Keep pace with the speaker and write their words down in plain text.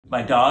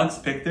My dogs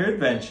pick their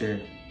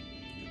adventure.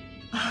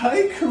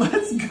 Hike,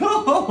 let's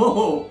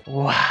go!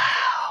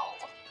 Wow!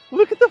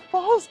 Look at the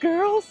falls,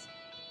 girls!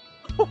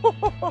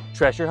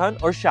 Treasure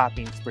hunt or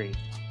shopping spree?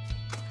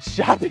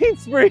 Shopping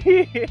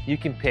spree! You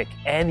can pick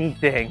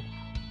anything.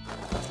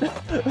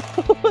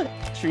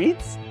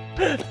 Treats?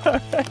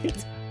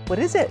 Alright. What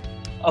is it?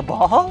 A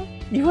ball?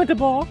 You want a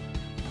ball?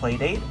 Play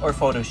date or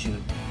photo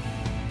shoot?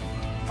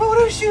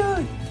 Photo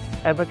shoot!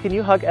 Emma, can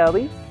you hug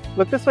Ellie?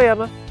 Look this way,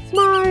 Emma.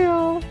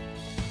 Smile!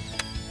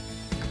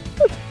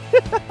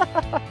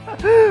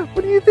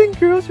 What do you think,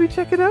 girls? Should we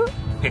check it out?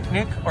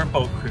 Picnic or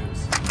boat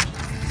cruise?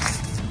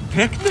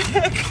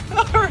 Picnic!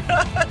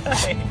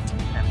 Alright!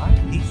 Emma,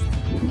 taste.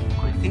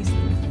 Quick taste.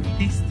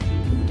 Taste.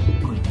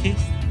 Quick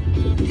taste.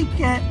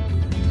 Ticket.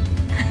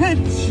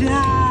 Good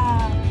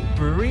job!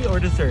 Brewery or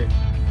dessert?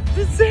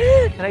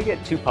 Dessert! Can I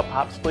get 2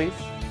 Pop-Pops, please?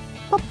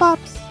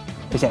 Pop-Pops.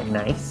 Is that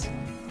nice?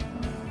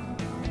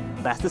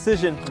 Last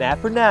decision.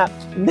 Nap or nap?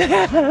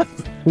 Nap!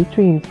 Sweet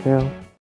dreams, girl.